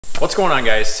What's going on,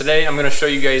 guys? Today I'm going to show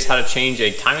you guys how to change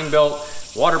a timing belt,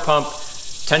 water pump,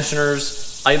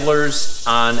 tensioners, idlers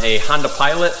on a Honda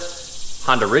Pilot,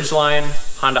 Honda Ridgeline,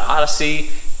 Honda Odyssey,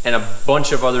 and a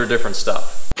bunch of other different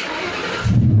stuff.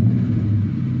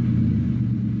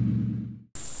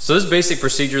 So this basic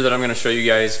procedure that I'm going to show you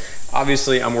guys,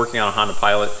 obviously I'm working on a Honda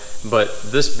Pilot, but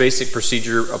this basic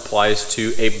procedure applies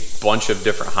to a bunch of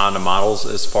different Honda models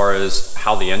as far as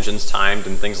how the engine's timed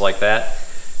and things like that.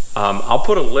 I'll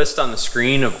put a list on the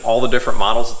screen of all the different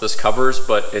models that this covers,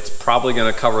 but it's probably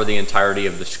going to cover the entirety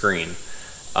of the screen.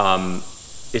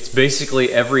 It's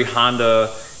basically every Honda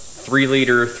 3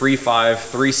 liter, 3.5,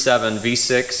 3.7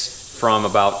 V6 from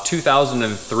about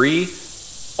 2003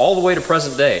 all the way to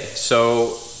present day.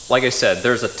 So like I said,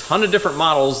 there's a ton of different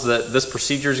models that this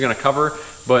procedure is going to cover,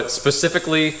 but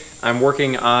specifically I'm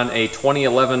working on a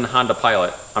 2011 Honda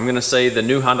Pilot. I'm going to say the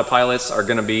new Honda Pilots are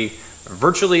going to be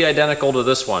virtually identical to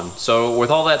this one. So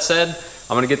with all that said,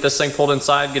 I'm going to get this thing pulled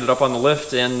inside, get it up on the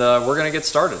lift, and we're going to get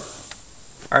started.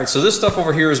 Alright, so this stuff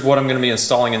over here is what I'm going to be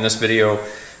installing in this video.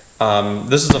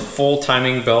 This is a full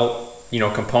timing belt,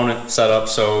 component setup.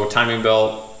 So timing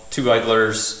belt, 2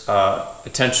 idlers, a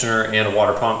tensioner, and a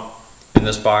water pump in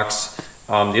this box.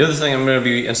 The other thing I'm going to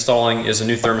be installing is a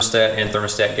new thermostat and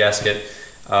thermostat gasket,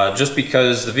 just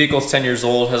because the vehicle is 10 years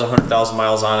old, has 100,000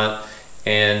 miles on it,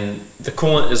 and the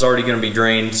coolant is already going to be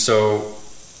drained, so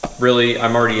really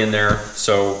I'm already in there,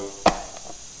 so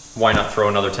why not throw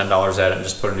another $10 at it and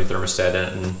just put a new thermostat in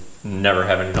it and never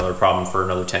have another problem for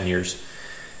another 10 years.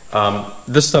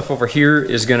 This stuff over here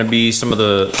is going to be some of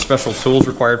the special tools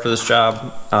required for this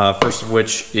job, first of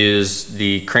which is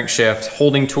the crankshaft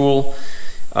holding tool.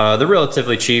 They're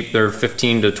relatively cheap. They're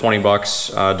 15 to 20 bucks,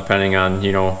 depending on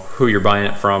who you're buying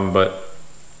it from, but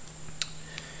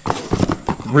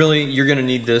really you're going to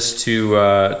need this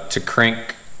to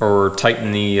crank or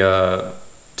tighten the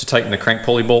crank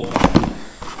pulley bolt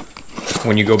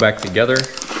when you go back together.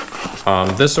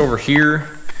 This over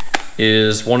here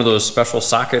is one of those special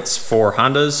sockets for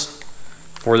Hondas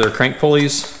for their crank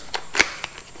pulleys.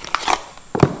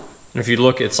 And if you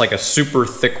look, it's like a super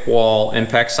thick wall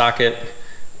impact socket.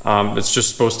 It's just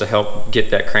supposed to help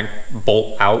get that crank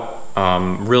bolt out.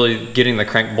 Really getting the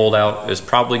crank bolt out is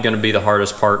probably going to be the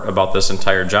hardest part about this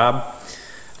entire job.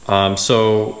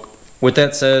 So with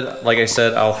that said, like I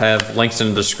said, I'll have links in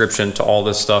the description to all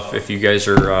this stuff if you guys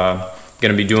are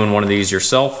going to be doing one of these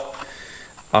yourself.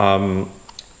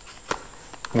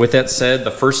 With that said,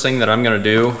 the first thing that I'm going to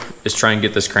do is try and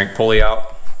get this crank pulley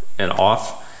out and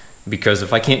off, because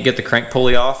if I can't get the crank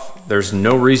pulley off, there's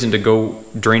no reason to go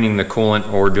draining the coolant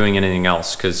or doing anything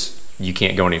else, because you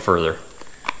can't go any further.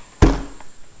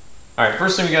 Alright,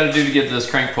 first thing we got to do to get this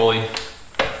crank pulley,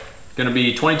 going to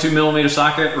be 22mm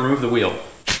socket, remove the wheel.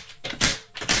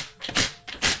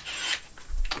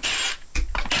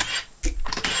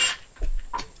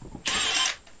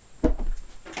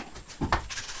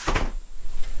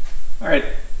 Alright,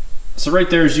 so right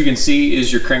there, as you can see,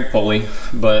 is your crank pulley,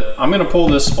 but I'm going to pull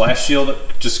this splash shield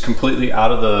just completely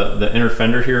out of the inner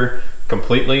fender here,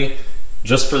 completely,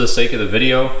 just for the sake of the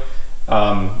video.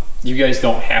 You guys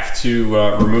don't have to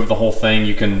remove the whole thing.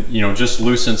 You can, just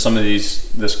loosen some of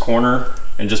this corner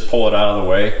and just pull it out of the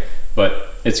way,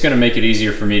 but it's going to make it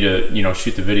easier for me to,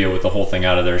 shoot the video with the whole thing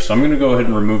out of there. So I'm going to go ahead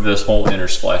and remove this whole inner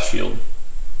splash shield.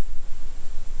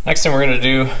 Next thing we're going to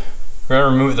do, we're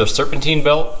going to remove the serpentine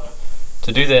belt.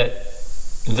 To do that,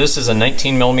 this is a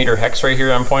 19mm hex right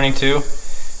here I'm pointing to.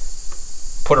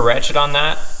 Put a ratchet on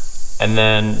that and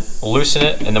then loosen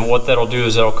it, and then what that'll do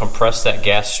is it'll compress that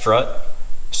gas strut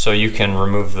so you can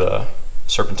remove the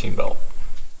serpentine belt.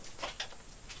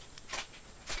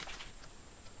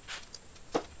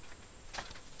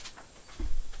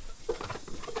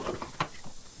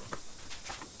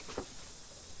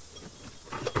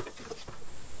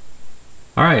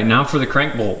 Alright, now for the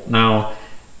crank bolt. Now,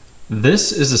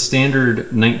 this is a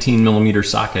standard 19mm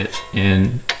socket,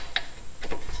 and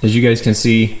as you guys can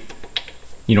see,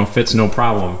 fits no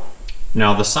problem.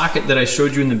 Now, the socket that I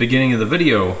showed you in the beginning of the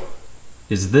video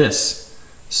is this.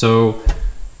 So,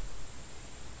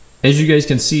 as you guys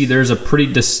can see, there's a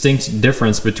pretty distinct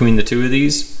difference between the two of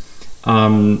these.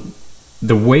 The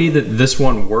way that this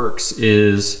one works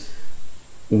is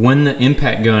when the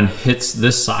impact gun hits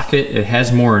this socket, it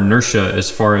has more inertia as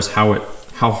far as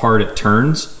how hard it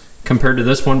turns compared to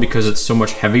this one, because it's so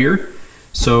much heavier.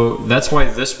 So that's why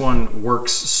this one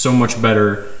works so much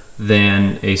better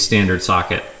than a standard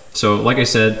socket. So like I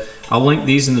said, I'll link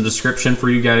these in the description for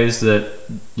you guys that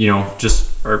just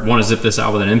want to zip this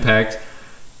out with an impact.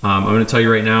 I'm going to tell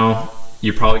you right now,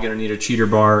 you're probably going to need a cheater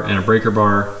bar and a breaker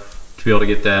bar to be able to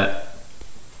get that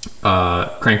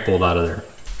crank bolt out of there.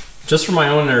 just for my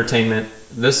own entertainment,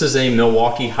 this is a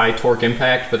Milwaukee high torque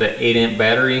impact with an 8 amp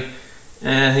battery,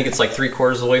 and I think it's like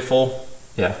 3/4 of the way full.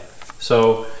 Yeah.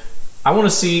 So I want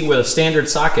to see with a standard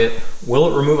socket, will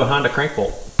it remove a Honda crank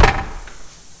bolt?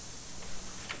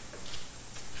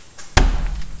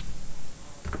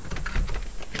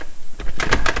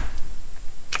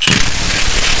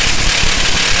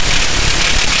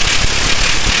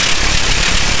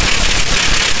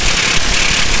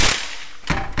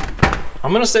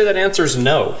 I'm gonna say that answer is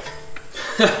no.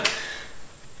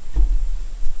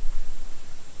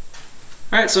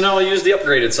 Alright, so now I'll use the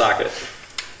upgraded socket.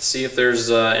 See if there's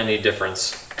any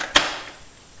difference.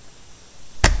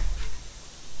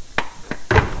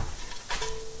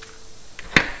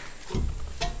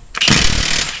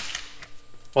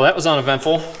 Well, that was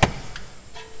uneventful.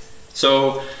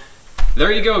 So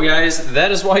there you go, guys.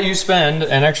 That is why you spend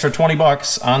an extra 20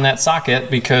 bucks on that socket,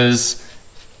 because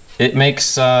it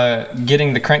makes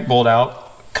getting the crank bolt out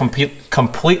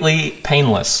completely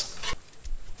painless.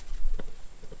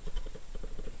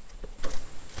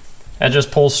 That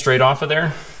just pulls straight off of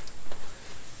there.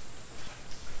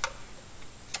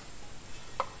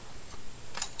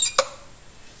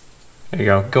 There you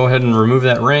go. Go ahead and remove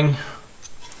that ring.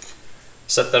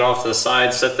 Set that off to the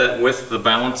side, set that with the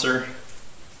balancer.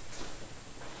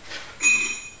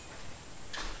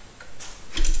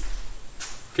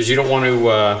 Because you don't want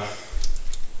to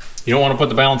put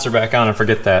the balancer back on and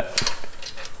forget that.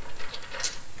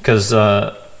 Because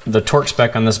the torque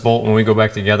spec on this bolt when we go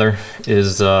back together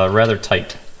is rather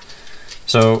tight.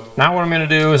 So now what I'm going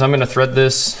to do is I'm going to thread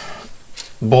this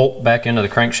bolt back into the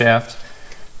crankshaft,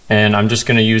 and I'm just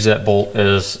going to use that bolt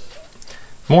as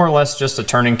more or less just a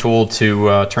turning tool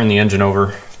to turn the engine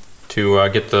over to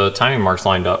get the timing marks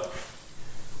lined up.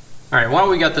 Alright, while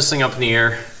we got this thing up in the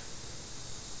air,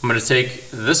 I'm going to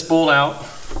take this bolt out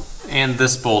and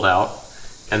this bolt out,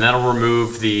 and that'll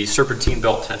remove the serpentine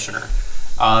belt tensioner.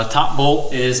 Top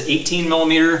bolt is 18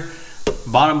 millimeter,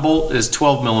 bottom bolt is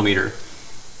 12 millimeter.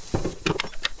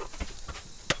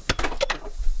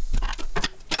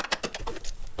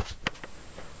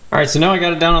 Alright, so now I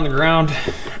got it down on the ground.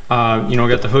 I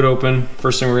got the hood open.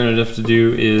 First thing we're going to have to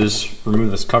do is remove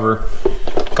this cover.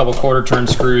 A couple quarter turn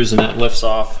screws and that lifts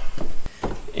off.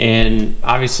 And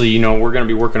obviously, we're going to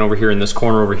be working over here in this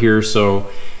corner over here, so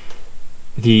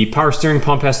the power steering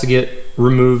pump has to get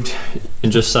removed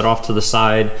and just set off to the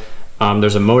side.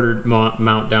 There's a motor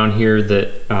mount down here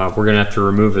that we're going to have to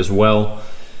remove as well.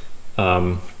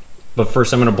 But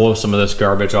first I'm going to blow some of this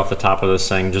garbage off the top of this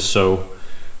thing just so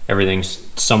everything's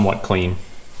somewhat clean.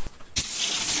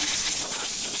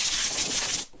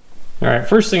 Alright,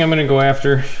 first thing I'm going to go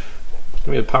after is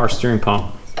the power steering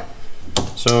pump.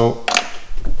 So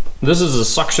this is a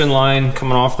suction line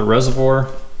coming off the reservoir.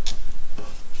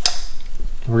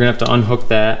 We're going to have to unhook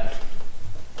that.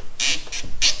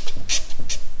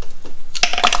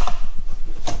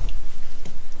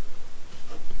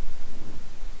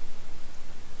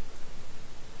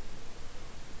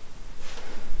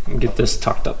 And get this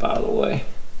tucked up out of the way.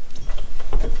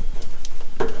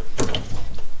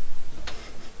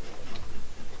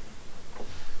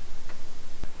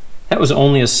 That was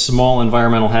only a small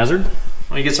environmental hazard.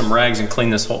 Let me get some rags and clean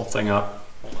this whole thing up.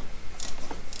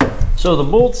 So the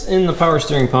bolts in the power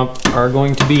steering pump are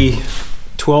going to be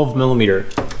 12 millimeter.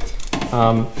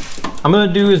 I'm going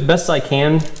to do as best I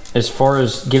can as far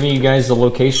as giving you guys the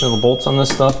location of the bolts on this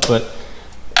stuff, but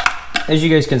as you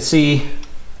guys can see,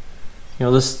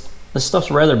 this stuff's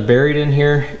rather buried in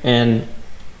here, and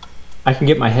I can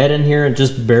get my head in here and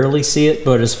just barely see it,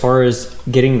 but as far as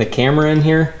getting the camera in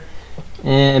here,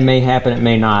 it may happen, it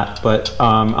may not, but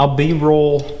I'll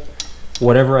B-roll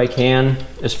whatever I can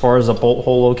as far as the bolt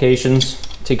hole locations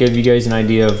to give you guys an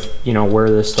idea of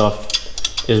where this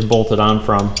stuff is bolted on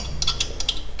from.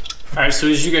 Alright, so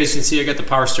as you guys can see, I got the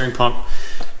power steering pump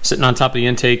sitting on top of the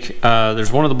intake.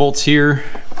 There's one of the bolts here,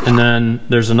 and then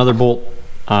there's another bolt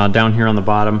down here on the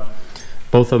bottom.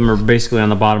 Both of them are basically on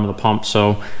the bottom of the pump,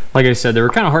 so like I said, they were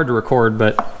kind of hard to record,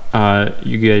 but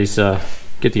you guys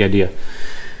get the idea.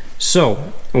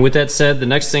 So with that said, the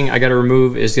next thing I got to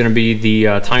remove is going to be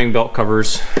the timing belt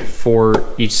covers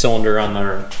for each cylinder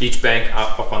on each bank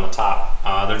up on the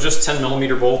top. They're just 10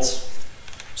 millimeter bolts,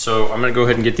 so I'm going to go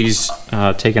ahead and get these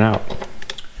taken out.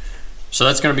 So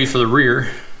that's going to be for the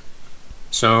rear.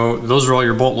 So those are all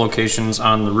your bolt locations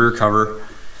on the rear cover.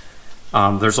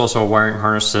 There's also a wiring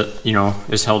harness that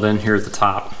is held in here at the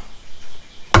top.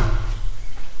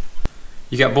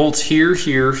 You got bolts here,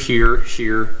 here, here,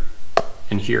 here,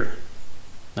 and here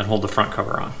that hold the front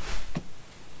cover on.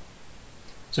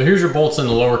 So here's your bolts in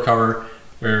the lower cover.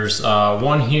 There's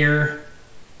one here,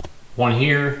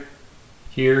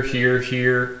 here, here,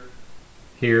 here,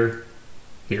 here,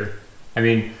 here. I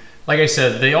mean, like I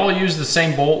said, they all use the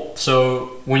same bolt,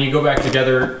 so when you go back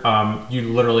together,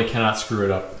 you literally cannot screw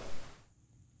it up.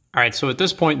 All right, so at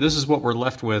this point, this is what we're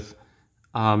left with.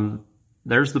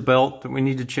 There's the belt that we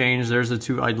need to change. There's the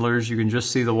two idlers. You can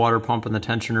just see the water pump and the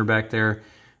tensioner back there.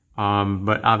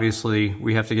 But obviously,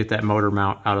 we have to get that motor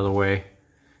mount out of the way.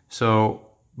 So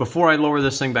before I lower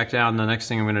this thing back down, the next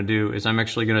thing I'm going to do is I'm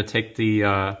actually going to take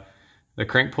the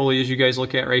crank pulley, as you guys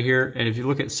look at right here. And if you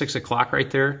look at 6 o'clock right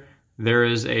there, there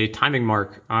is a timing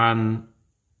mark on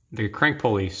the crank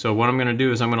pulley. So what I'm going to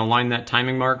do is I'm going to line that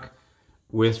timing mark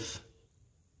with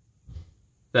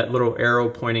that little arrow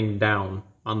pointing down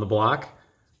on the block.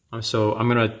 So I'm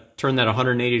going to turn that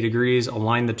 180 degrees,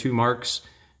 align the two marks,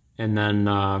 and then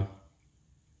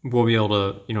we'll be able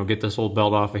to, you know, get this old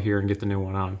belt off of here and get the new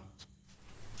one on.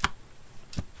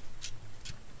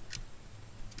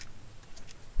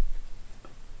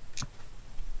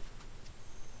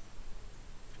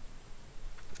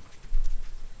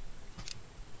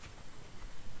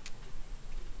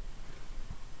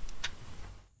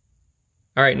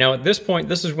 All right, now at this point,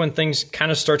 this is when things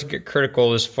kind of start to get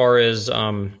critical as far as,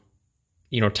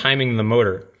 you know, timing the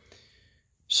motor.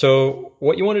 So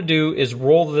what you want to do is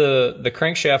roll the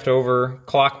crankshaft over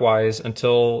clockwise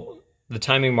until the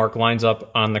timing mark lines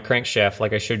up on the crankshaft,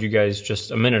 like I showed you guys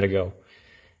just a minute ago.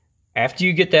 After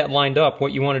you get that lined up,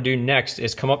 what you want to do next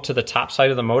is come up to the top side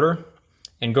of the motor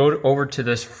and go over to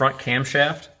this front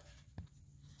camshaft.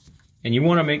 And you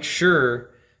want to make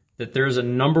sure that there's a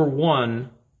number 1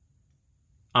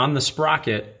 on the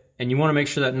sprocket, and you want to make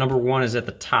sure that number 1 is at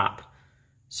the top.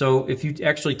 So if you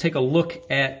actually take a look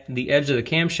at the edge of the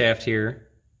camshaft here,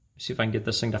 see if I can get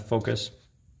this thing to focus.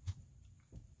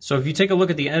 So if you take a look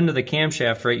at the end of the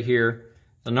camshaft right here,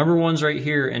 the number 1's right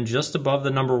here, and just above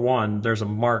the number 1, there's a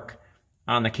mark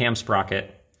on the cam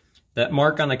sprocket. That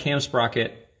mark on the cam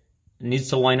sprocket needs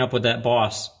to line up with that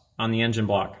boss on the engine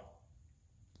block.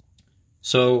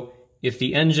 So if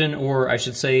the engine, or I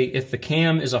should say, if the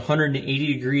cam is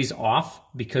 180 degrees off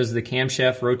because the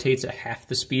camshaft rotates at half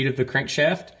the speed of the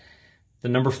crankshaft, the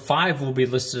number 5 will be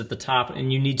listed at the top,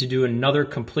 and you need to do another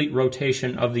complete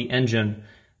rotation of the engine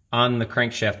on the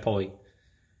crankshaft pulley.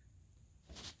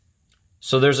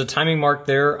 So there's a timing mark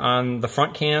there on the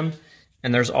front cam,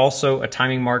 and there's also a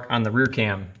timing mark on the rear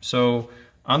cam. So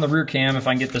on the rear cam, if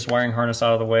I can get this wiring harness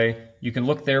out of the way, you can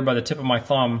look there by the tip of my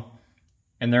thumb,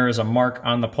 and there is a mark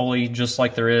on the pulley just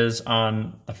like there is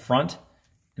on the front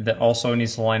that also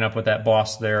needs to line up with that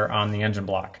boss there on the engine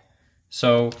block.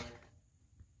 So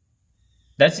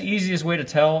that's the easiest way to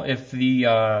tell if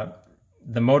the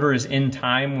motor is in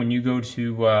time when you go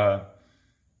to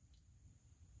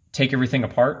take everything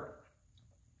apart.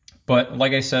 But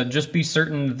like I said, just be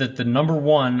certain that the number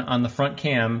 1 on the front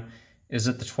cam is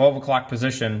at the 12 o'clock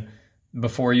position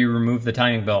before you remove the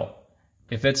timing belt.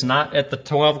 If it's not at the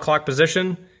 12 o'clock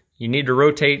position, you need to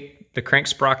rotate the crank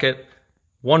sprocket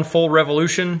 1 full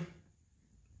revolution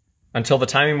until the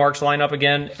timing marks line up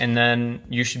again, and then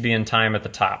you should be in time at the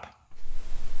top.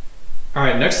 All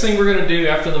right, next thing we're going to do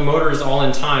after the motor is all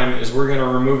in time is we're going to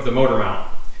remove the motor mount.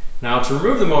 Now to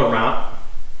remove the motor mount,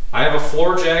 I have a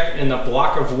floor jack and a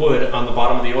block of wood on the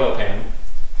bottom of the oil pan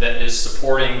that is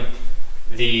supporting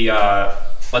the,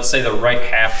 let's say the right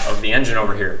half of the engine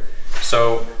over here.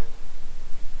 So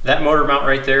that motor mount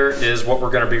right there is what we're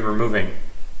going to be removing.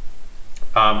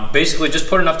 Basically just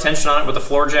put enough tension on it with the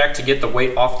floor jack to get the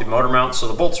weight off the motor mount so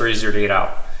the bolts are easier to get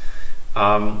out.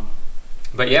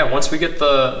 But yeah, once we get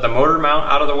the motor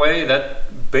mount out of the way,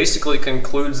 that basically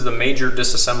concludes the major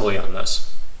disassembly on this.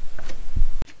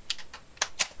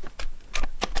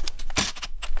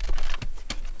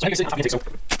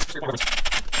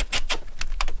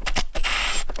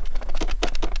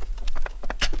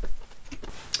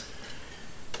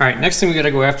 All right, next thing we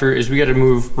gotta go after is we gotta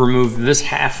remove this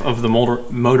half of the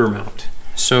motor mount.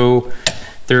 So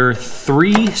there are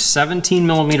 3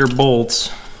 17mm bolts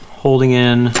holding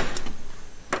in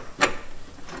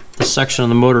the section of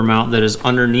the motor mount that is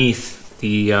underneath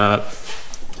the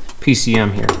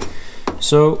PCM here.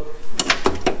 So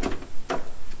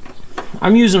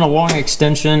I'm using a long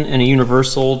extension and a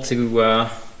universal to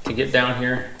get down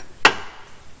here.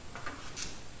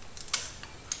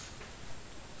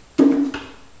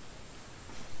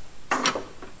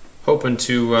 Hoping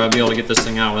to be able to get this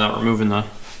thing out without removing the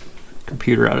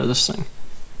computer out of this thing.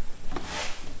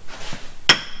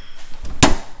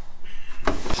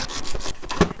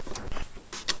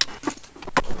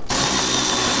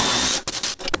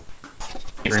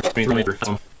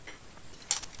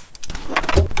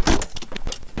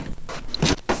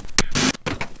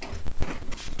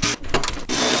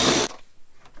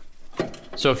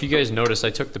 So if you guys notice, I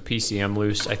took the PCM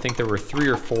loose. I think there were 3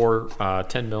 or 4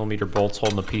 10mm bolts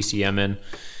holding the PCM in.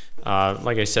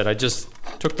 Like I said, I just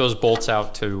took those bolts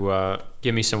out to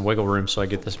give me some wiggle room so I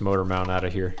get this motor mount out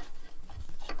of here.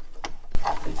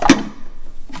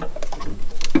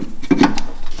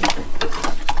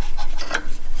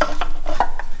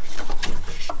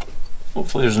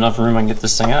 Hopefully there's enough room I can get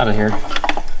this thing out of here.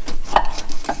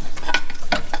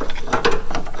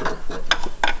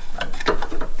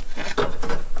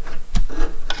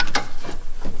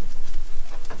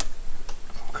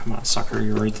 Come on, sucker,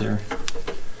 you're right there.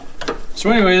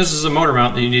 So anyway, this is a motor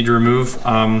mount that you need to remove.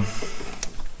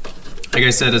 Like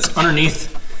I said, it's underneath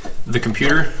the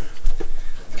computer.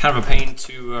 Kind of a pain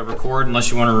to record unless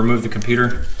you want to remove the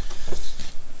computer.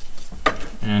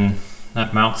 And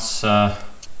that mount's kind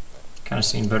of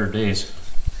seen better days.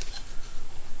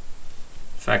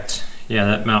 In fact, yeah,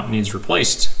 that mount needs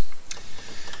replaced.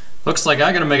 Looks like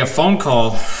I gotta make a phone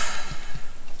call.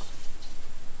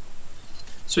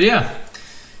 So yeah,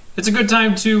 it's a good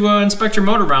time to inspect your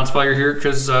motor mounts while you're here,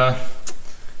 because that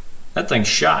thing's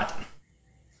shot.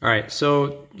 All right,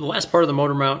 so the last part of the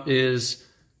motor mount is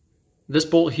this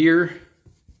bolt here.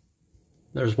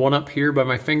 There's one up here by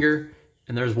my finger,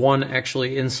 and there's one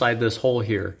actually inside this hole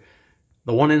here.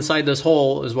 The one inside this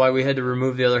hole is why we had to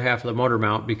remove the other half of the motor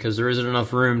mount, because there isn't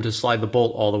enough room to slide the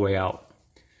bolt all the way out.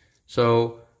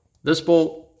 So this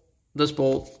bolt, this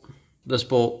bolt, this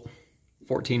bolt,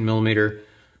 14mm,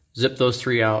 zip those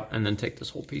 3 out, and then take this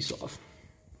whole piece off.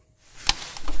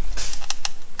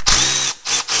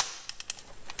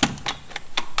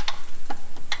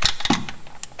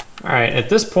 All right, at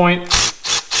this point,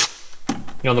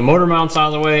 you know, the motor mount's out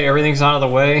of the way, everything's out of the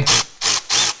way.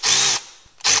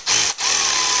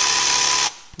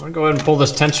 I'm gonna go ahead and pull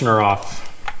this tensioner off.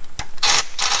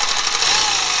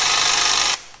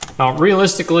 Now,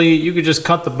 realistically, you could just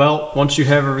cut the belt once you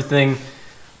have everything,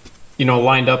 you know,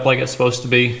 lined up like it's supposed to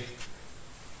be,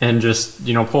 and just,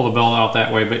 you know, pull the belt out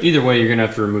that way. But either way, you're gonna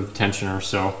have to remove the tensioner,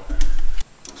 so.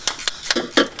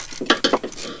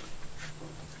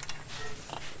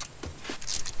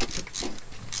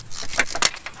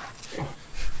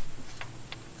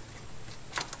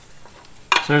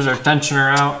 So there's our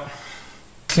tensioner out.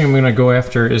 The thing I'm gonna go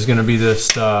after is gonna be this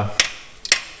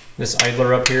this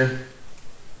idler up here.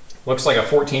 Looks like a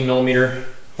 14mm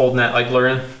holding that idler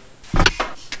in.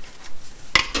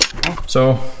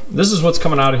 So this is what's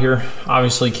coming out of here.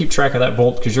 Obviously, keep track of that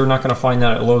bolt, because you're not gonna find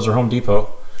that at Lowe's or Home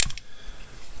Depot.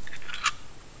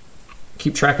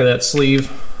 Keep track of that sleeve.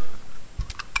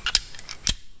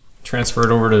 Transfer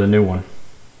it over to the new one.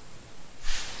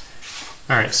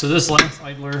 All right, so this last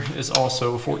idler is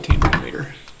also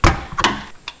 14mm.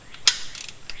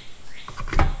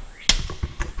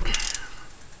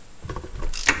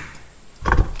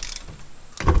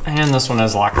 And this one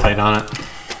has Loctite on it.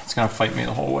 It's gonna fight me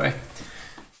the whole way.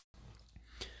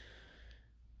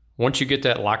 Once you get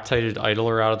that Loctited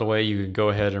idler out of the way, you can go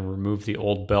ahead and remove the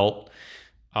old belt.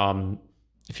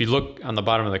 If you look on the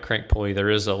bottom of the crank pulley, there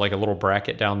is like a little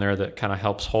bracket down there that kind of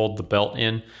helps hold the belt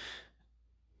in.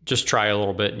 Just try a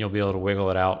little bit and you'll be able to wiggle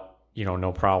it out, you know,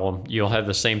 no problem. You'll have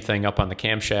the same thing up on the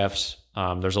camshafts.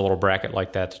 There's a little bracket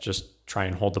like that to just try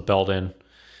and hold the belt in.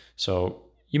 So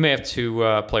you may have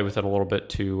to play with it a little bit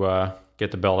to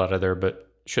get the belt out of there, but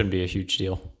shouldn't be a huge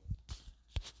deal.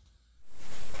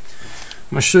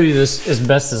 I'm gonna show you this as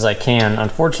best as I can.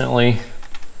 Unfortunately,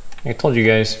 like I told you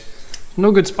guys,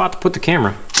 no good spot to put the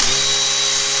camera.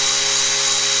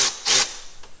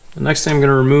 The next thing I'm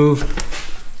gonna remove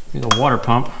is the water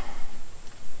pump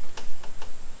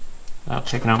without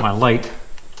taking out my light.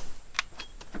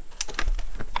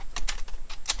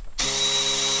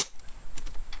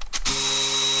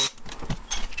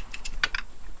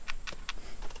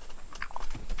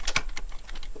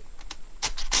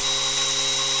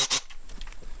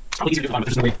 It's probably easier to do it, but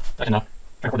there's no way I can try to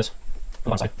record this from the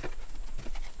bottom side.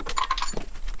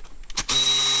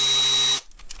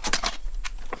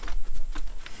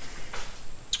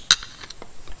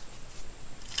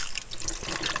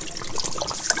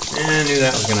 I knew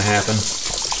that was going to happen.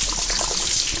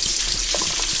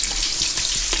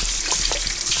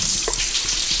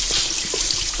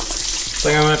 So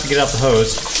I'm going to have to get out the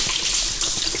hose.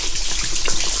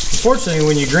 Unfortunately,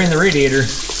 when you drain the radiator,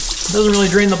 it doesn't really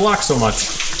drain the block so much.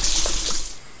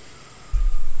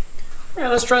 Yeah,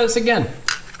 let's try this again.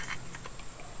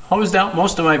 Hosed out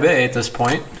most of my bay at this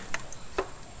point.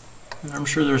 I'm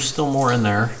sure there's still more in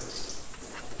there.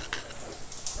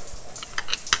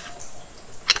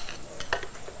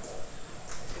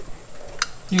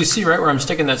 You can see right where I'm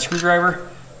sticking that screwdriver,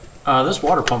 this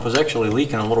water pump was actually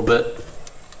leaking a little bit.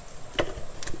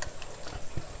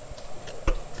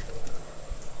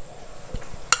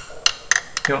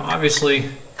 You know, obviously,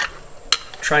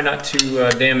 try not to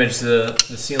damage the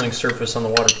sealing surface on the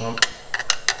water pump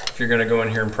if you're going to go in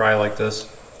here and pry like this.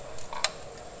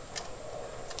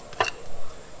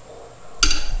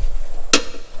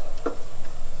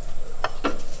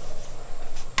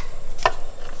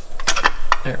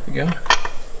 There we go.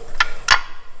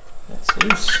 That's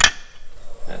loose.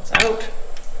 That's out.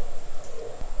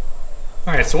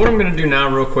 Alright, so what I'm going to do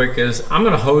now real quick is I'm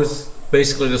going to hose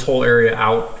basically this whole area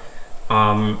out.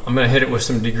 I'm going to hit it with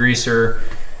some degreaser,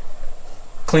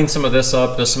 clean some of this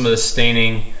up, do some of this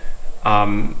staining,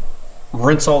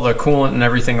 rinse all the coolant and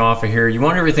everything off of here. You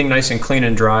want everything nice and clean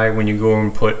and dry when you go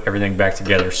and put everything back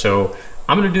together. So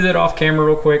I'm going to do that off camera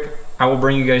real quick. I will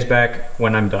bring you guys back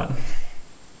when I'm done.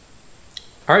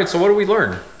 Alright, so what did we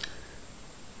learn?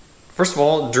 First of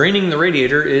all, draining the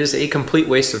radiator is a complete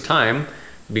waste of time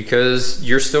because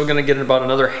you're still going to get about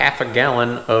another half a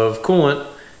gallon of coolant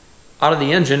out of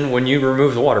the engine when you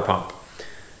remove the water pump.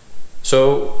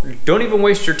 So don't even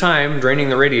waste your time draining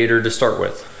the radiator to start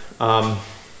with.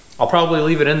 I'll probably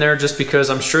leave it in there just because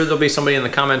I'm sure there'll be somebody in the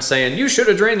comments saying you should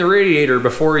have drained the radiator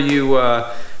before you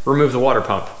remove the water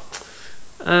pump.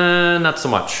 Not so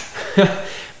much.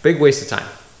 Big waste of time.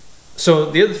 So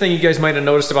the other thing you guys might have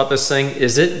noticed about this thing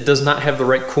is it does not have the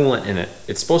right coolant in it.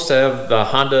 It's supposed to have the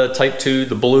Honda Type 2,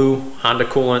 the blue Honda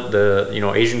coolant, the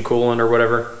Asian coolant or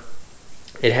whatever.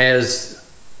 It has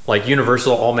like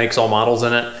universal all makes all models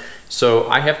in it. So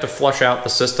I have to flush out the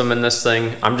system in this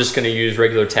thing. I'm just going to use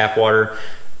regular tap water.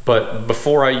 But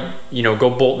before I go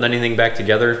bolting anything back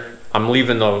together, I'm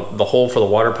leaving the hole for the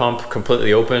water pump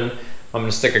completely open. I'm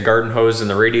gonna stick a garden hose in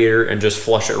the radiator and just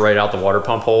flush it right out the water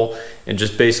pump hole and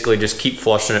just basically just keep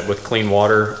flushing it with clean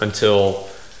water until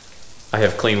I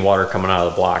have clean water coming out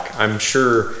of the block. I'm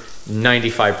sure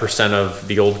 95% of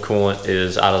the old coolant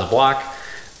is out of the block,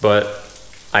 but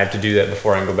I have to do that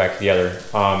before I can go back together.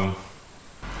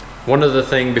 One other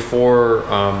thing before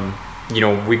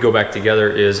we go back together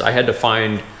is I had to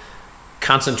find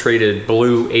concentrated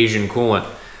blue Asian coolant.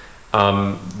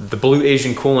 The blue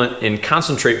Asian coolant in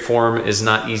concentrate form is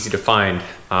not easy to find.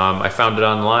 I found it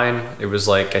online. It was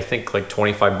I think like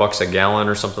 25 bucks a gallon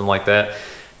or something like that.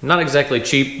 Not exactly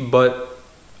cheap, but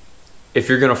if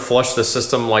you're gonna flush the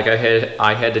system like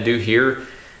I had to do here,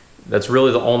 that's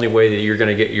really the only way that you're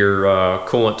gonna get your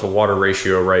coolant to water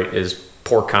ratio right is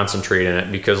pour concentrate in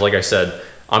it, because like I said,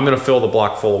 I'm gonna fill the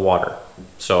block full of water.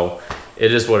 So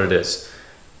it is what it is.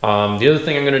 The other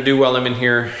thing I'm gonna do while I'm in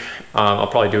here, I'll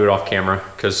probably do it off camera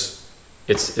because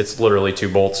it's literally 2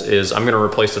 bolts, is I'm going to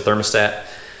replace the thermostat.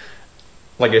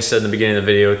 Like I said in the beginning of the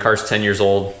video, the car's 10 years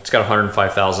old. It's got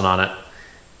 105,000 on it.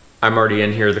 I'm already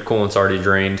in here. The coolant's already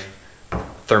drained.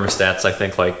 Thermostats, I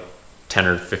think like 10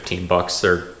 or 15 bucks.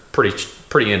 They're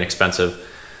pretty inexpensive.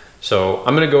 So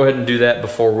I'm going to go ahead and do that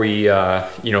before we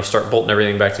start bolting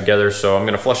everything back together. So I'm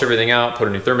going to flush everything out, put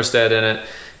a new thermostat in it,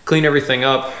 clean everything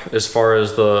up as far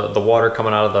as the water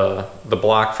coming out of the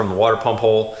block from the water pump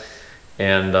hole,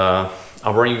 and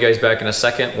I'll bring you guys back in a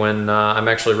second when I'm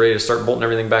actually ready to start bolting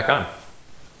everything back on.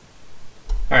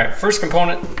 Alright, first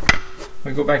component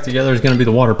we go back together is going to be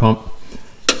the water pump.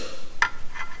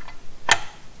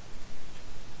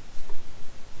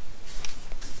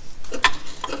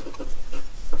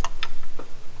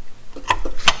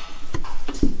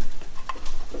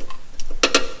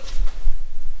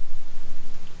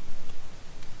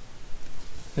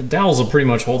 The dowels will pretty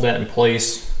much hold that in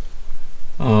place.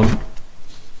 All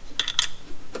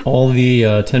the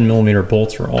 10mm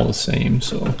bolts are all the same,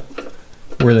 so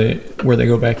where they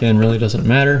go back in really doesn't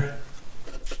matter.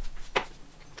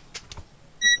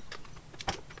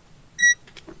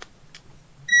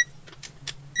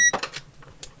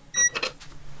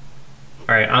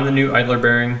 Alright, on the new idler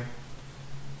bearing,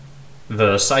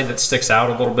 the side that sticks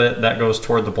out a little bit, that goes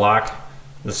toward the block.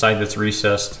 The side that's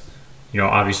recessed,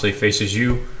 obviously faces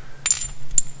you.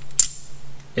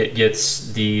 It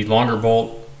gets the longer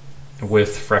bolt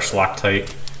with fresh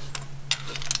Loctite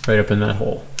right up in that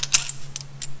hole.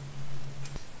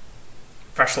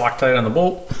 Fresh Loctite on the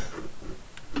bolt.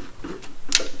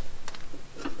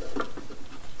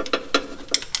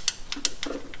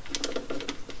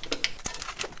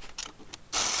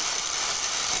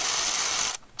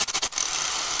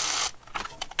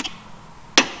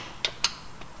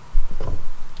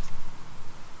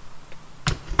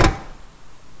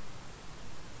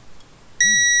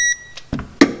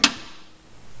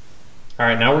 All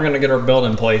right, now we're gonna get our belt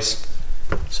in place.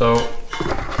 So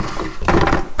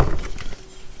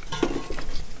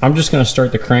I'm just gonna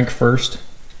start the crank first.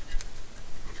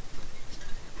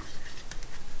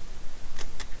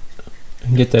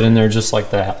 And get that in there just like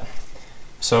that.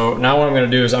 So now what I'm gonna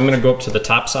do is I'm gonna go up to the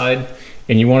top side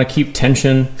and you want to keep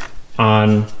tension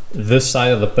on this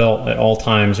side of the belt at all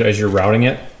times as you're routing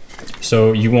it.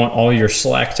 So you want all your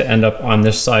slack to end up on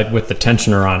this side with the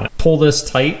tensioner on it. Pull this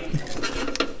tight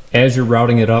as you're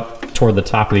routing it up toward the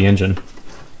top of the engine.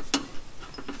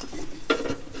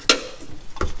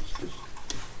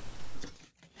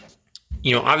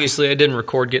 You know, obviously I didn't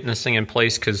record getting this thing in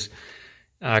place because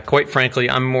quite frankly,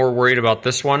 I'm more worried about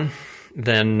this one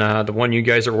than the one you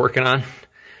guys are working on.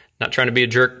 Not trying to be a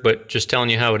jerk, but just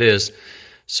telling you how it is.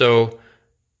 So,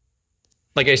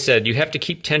 like I said, you have to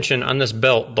keep tension on this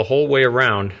belt the whole way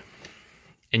around,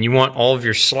 and you want all of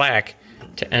your slack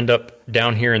to end up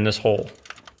down here in this hole.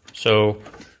 So,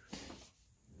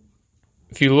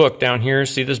 if you look down here,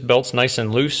 see this belt's nice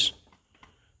and loose?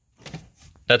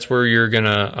 That's where you're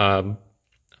gonna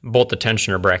bolt the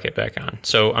tensioner bracket back on.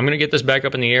 So I'm gonna get this back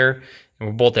up in the air, and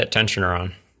we'll bolt that tensioner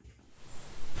on.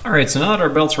 All right, so now that our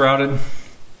belt's routed,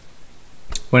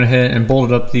 went ahead and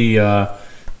bolted up the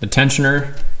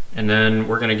tensioner, and then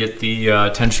we're gonna get the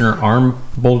tensioner arm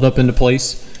bolted up into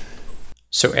place.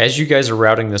 So as you guys are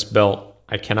routing this belt,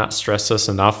 I cannot stress this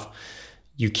enough.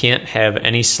 You can't have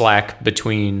any slack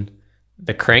between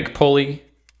the crank pulley,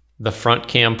 the front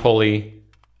cam pulley,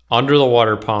 under the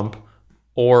water pump,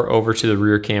 or over to the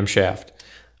rear camshaft.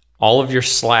 All of your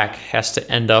slack has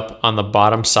to end up on the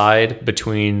bottom side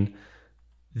between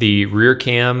the rear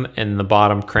cam and the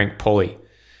bottom crank pulley,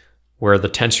 where the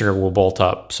tensioner will bolt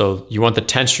up. So you want the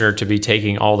tensioner to be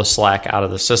taking all the slack out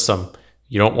of the system.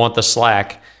 You don't want the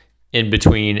slack in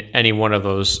between any one of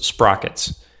those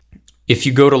sprockets. If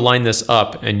you go to line this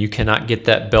up and you cannot get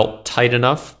that belt tight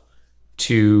enough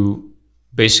to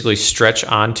basically stretch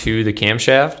onto the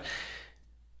camshaft,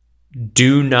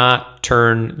 do not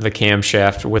turn the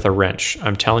camshaft with a wrench.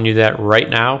 I'm telling you that right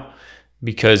now,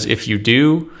 because if you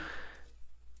do,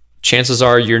 chances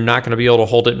are you're not going to be able to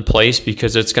hold it in place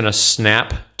because it's going to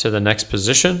snap to the next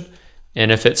position.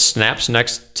 And if it snaps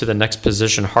next to the next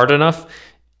position hard enough,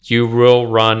 you will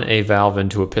run a valve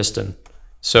into a piston.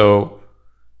 So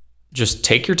just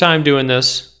take your time doing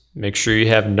this. Make sure you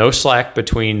have no slack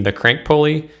between the crank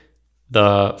pulley,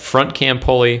 the front cam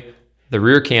pulley, the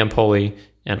rear cam pulley,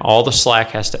 and all the slack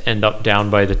has to end up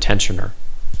down by the tensioner.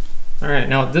 All right,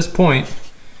 now at this point,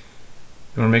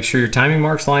 you want to make sure your timing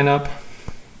marks line up.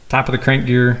 Top of the crank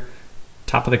gear,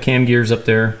 top of the cam gears up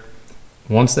there.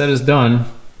 Once that is done,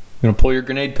 you're going to pull your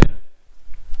grenade pin.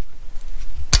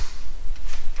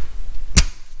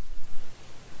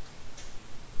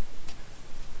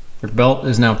 Your belt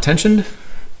is now tensioned.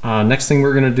 Next thing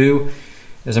we're going to do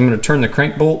is I'm going to turn the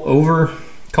crank bolt over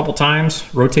a couple times,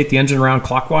 rotate the engine around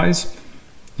clockwise.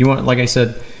 You want, like I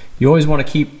said, you always want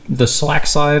to keep the slack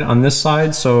side on this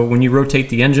side, so when you rotate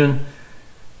the engine,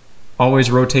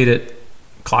 always rotate it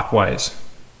clockwise.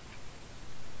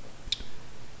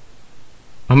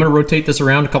 I'm going to rotate this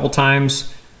around a couple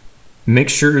times, make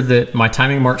sure that my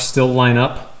timing marks still line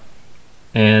up,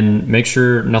 and make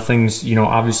sure nothing's, you know,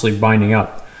 obviously binding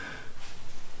up.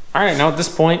 All right, now at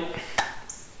this point,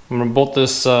 I'm going to bolt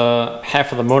this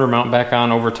half of the motor mount back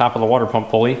on over top of the water pump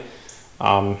pulley.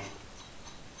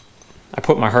 I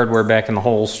put my hardware back in the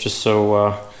holes just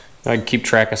so I can keep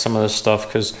track of some of this stuff,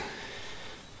 because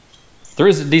there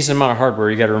is a decent amount of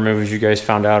hardware you got to remove, as you guys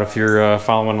found out if you're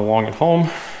following along at home.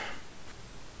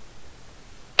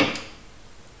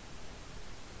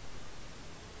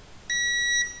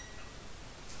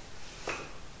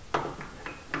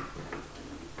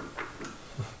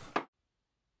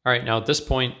 All right, now at this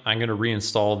point, I'm going to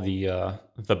reinstall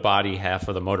the body half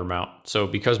of the motor mount. So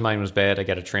because mine was bad, I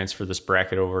got to transfer this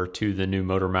bracket over to the new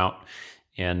motor mount.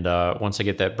 And once I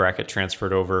get that bracket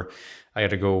transferred over, I got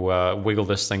to go wiggle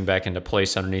this thing back into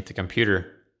place underneath the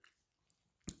computer.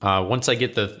 Once I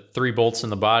get the 3 bolts in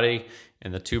the body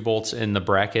and the 2 bolts in the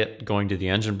bracket going to the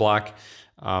engine block,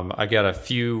 I got a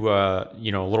few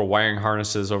you know, little wiring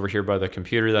harnesses over here by the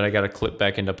computer that I got to clip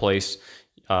back into place.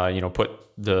 You know, put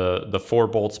the 4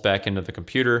 bolts back into the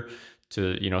computer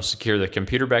to, you know, secure the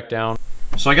computer back down.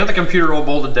 So I got the computer all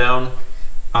bolted down.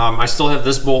 I still have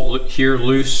this bolt here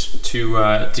loose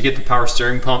to get the power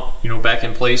steering pump, you know, back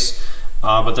in place.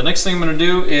 But the next thing I'm going to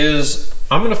do is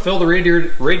I'm going to fill the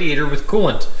radiator with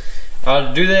coolant.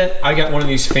 To do that, I got one of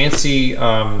these fancy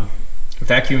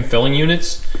vacuum filling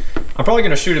units. I'm probably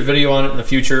going to shoot a video on it in the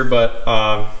future,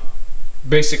 but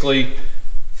basically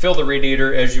fill the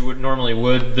radiator as you would normally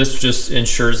would. This just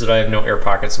ensures that I have no air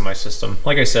pockets in my system.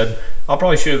 Like I said, I'll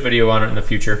probably shoot a video on it in the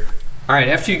future. All right,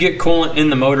 after you get coolant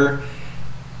in the motor,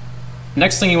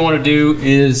 next thing you want to do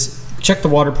is check the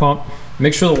water pump.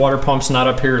 Make sure the water pump's not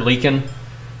up here leaking.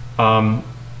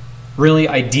 Really,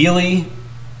 ideally,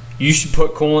 you should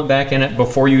put coolant back in it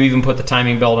before you even put the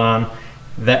timing belt on.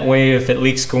 That way, if it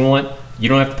leaks coolant, you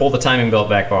don't have to pull the timing belt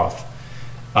back off.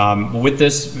 With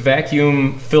this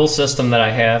vacuum fill system that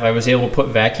I have, I was able to put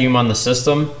vacuum on the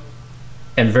system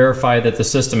and verify that the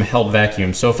system held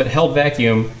vacuum. So if it held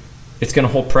vacuum, it's going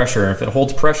to hold pressure. And if it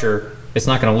holds pressure, it's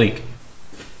not going to leak.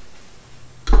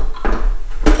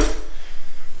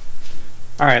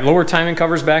 All right, lower timing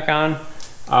covers back on.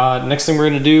 Next thing we're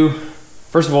going to do,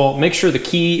 first of all, make sure the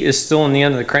key is still in the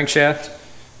end of the crankshaft.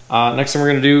 Next thing we're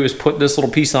going to do is put this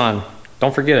little piece on.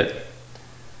 Don't forget it.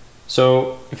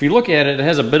 So if you look at it, it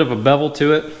has a bit of a bevel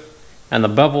to it, and the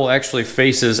bevel actually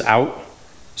faces out.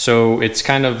 So it's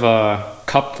kind of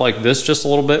cupped like this just a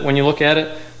little bit when you look at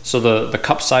it. So the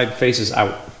cup side faces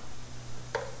out.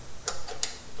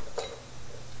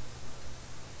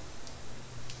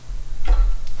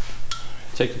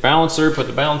 Take the balancer, put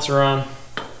the balancer on.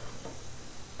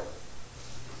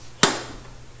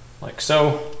 Like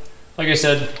so. Like I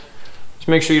said, just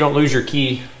make sure you don't lose your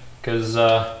key, because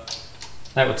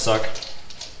that would suck.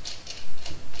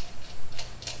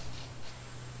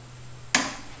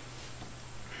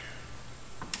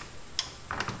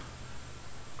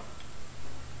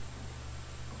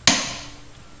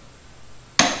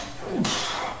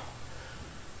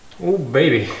 Oh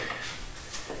baby.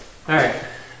 All right.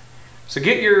 So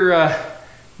get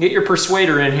your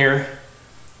persuader in here,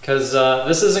 because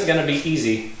this isn't going to be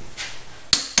easy.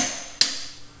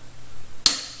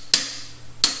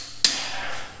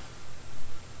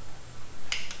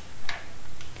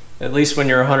 At least when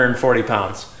you're 140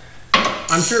 pounds.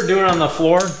 I'm sure doing it on the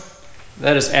floor,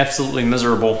 that is absolutely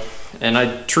miserable, and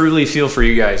I truly feel for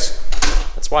you guys.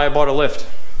 That's why I bought a lift.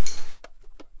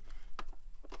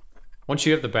 Once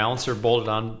you have the balancer bolted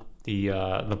on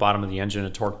the bottom of the engine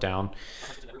and torqued down,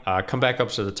 come back up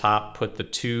to the top, put the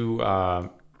two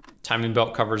timing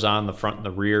belt covers on, the front and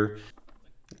the rear.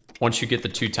 Once you get the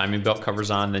two timing belt covers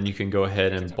on, then you can go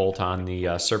ahead and bolt on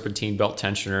the serpentine belt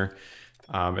tensioner,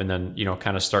 and then, you know,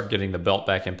 kind of start getting the belt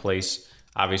back in place.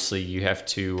 Obviously, you have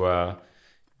to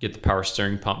get the power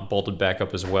steering pump bolted back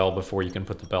up as well before you can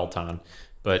put the belt on.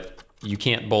 But you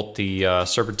can't bolt the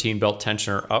serpentine belt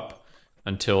tensioner up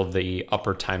until the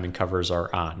upper timing covers are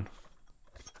on.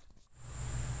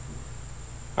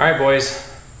 All right,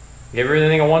 boys, give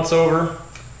everything a once over.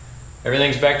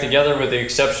 Everything's back together with the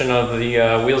exception of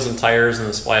the wheels and tires and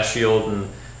the splash shield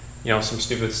and, you know, some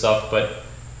stupid stuff, but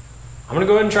I'm gonna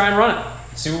go ahead and try and run it,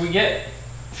 see what we get.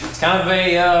 It's kind of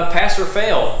a pass or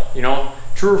fail, you know,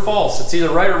 true or false. It's either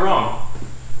right or wrong.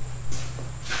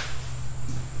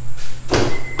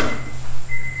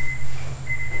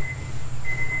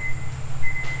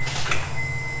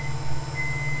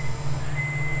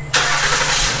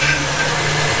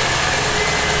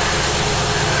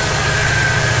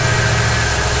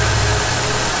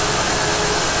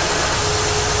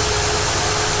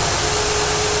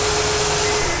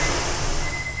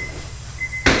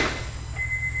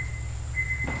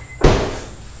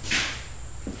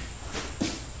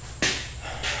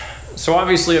 So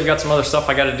obviously I've got some other stuff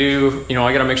I got to do. You know,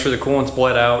 I got to make sure the coolant's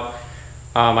bled out.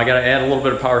 I got to add a little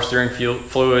bit of power steering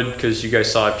fluid, because you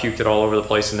guys saw I puked it all over the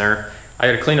place in there. I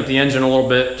got to clean up the engine a little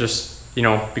bit, just, you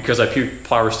know, because I puked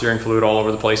power steering fluid all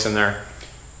over the place in there.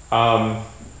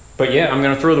 But yeah, I'm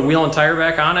going to throw the wheel and tire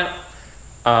back on it.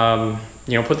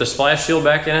 You know, put the splash shield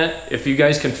back in it. If you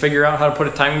guys can figure out how to put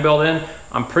a timing belt in,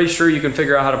 I'm pretty sure you can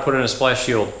figure out how to put in a splash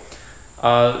shield.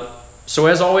 So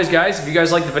as always, guys, if you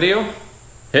guys like the video,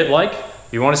 hit like.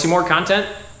 If you want to see more content,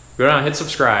 go down and hit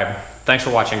subscribe. Thanks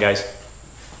for watching, guys.